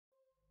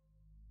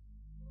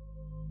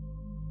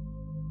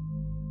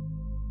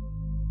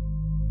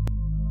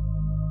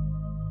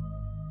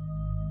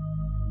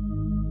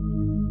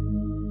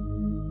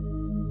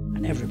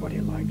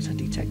Everybody likes a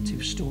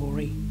detective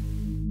story.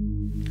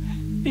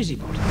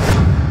 Busybody.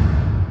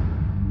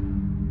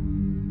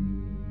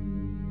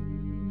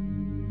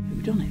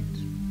 Who done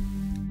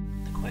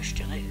it? The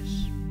question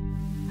is,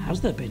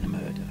 has there been a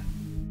murder?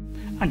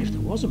 And if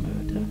there was a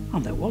murder,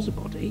 and there was a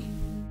body,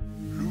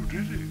 who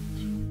did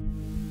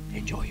it?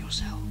 Enjoy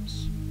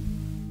yourselves.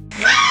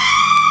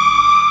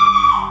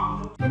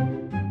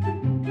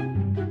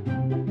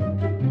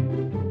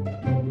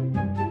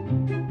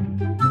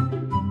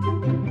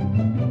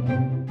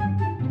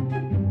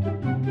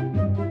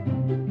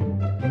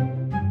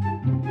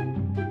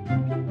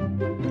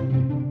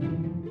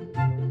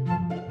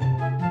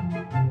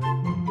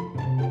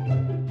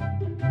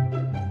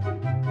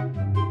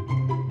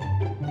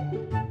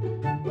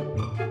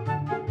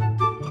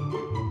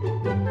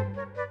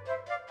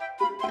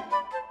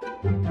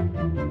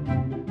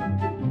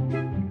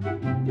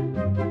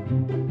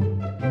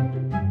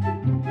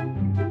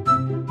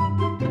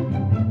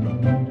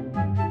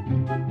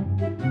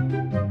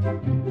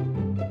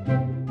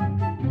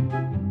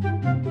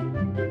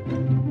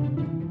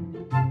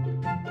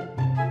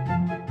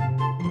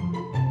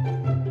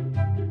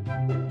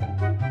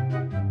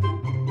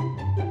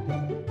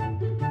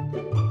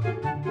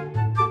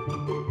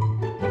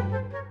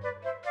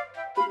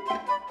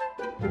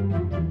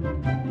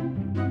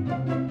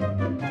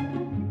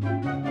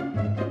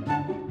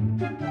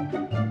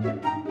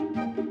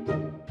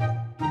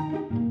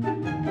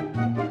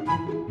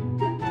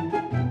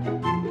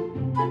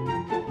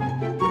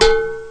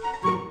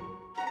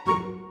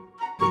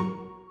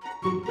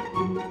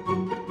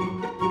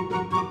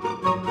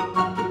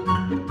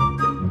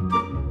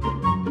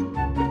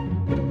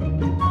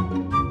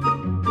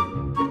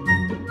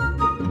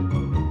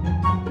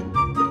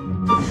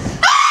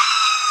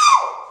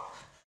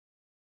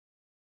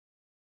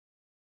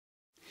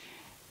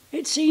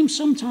 It seems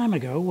some time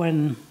ago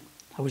when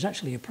I was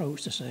actually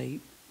approached to say,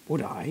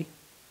 would I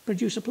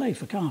produce a play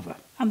for Carver?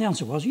 And the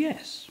answer was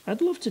yes,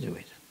 I'd love to do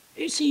it.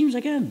 It seems,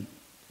 again,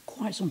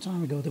 quite some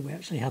time ago that we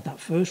actually had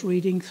that first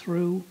reading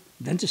through,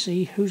 then to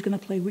see who's going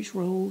to play which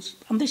roles.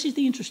 And this is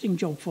the interesting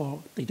job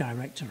for the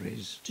director,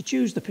 is to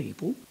choose the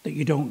people that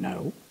you don't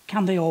know.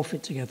 Can they all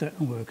fit together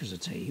and work as a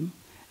team?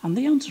 And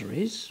the answer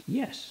is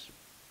yes.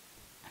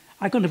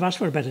 I couldn't have asked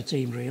for a better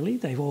team, really.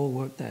 They've all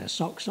worked their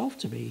socks off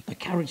to be the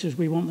characters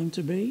we want them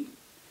to be.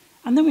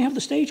 And then we have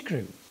the stage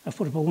crew. I've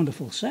put up a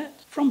wonderful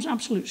set from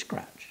absolute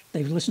scratch.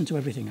 They've listened to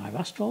everything I've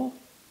asked for,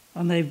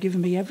 and they've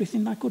given me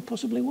everything I could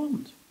possibly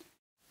want.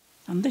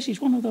 And this is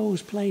one of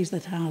those plays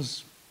that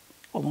has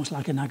almost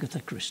like an Agatha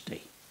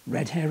Christie.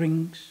 Red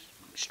herrings,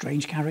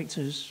 strange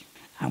characters,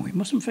 and we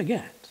mustn't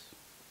forget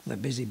the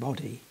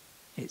busybody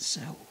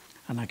itself.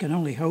 And I can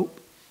only hope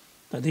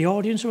that the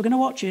audience who are going to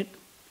watch it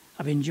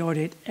have enjoyed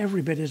it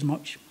every bit as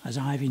much as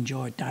I've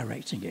enjoyed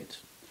directing it.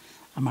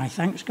 And my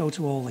thanks go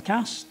to all the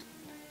cast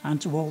and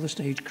to all the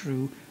stage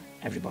crew,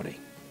 everybody.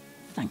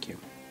 Thank you.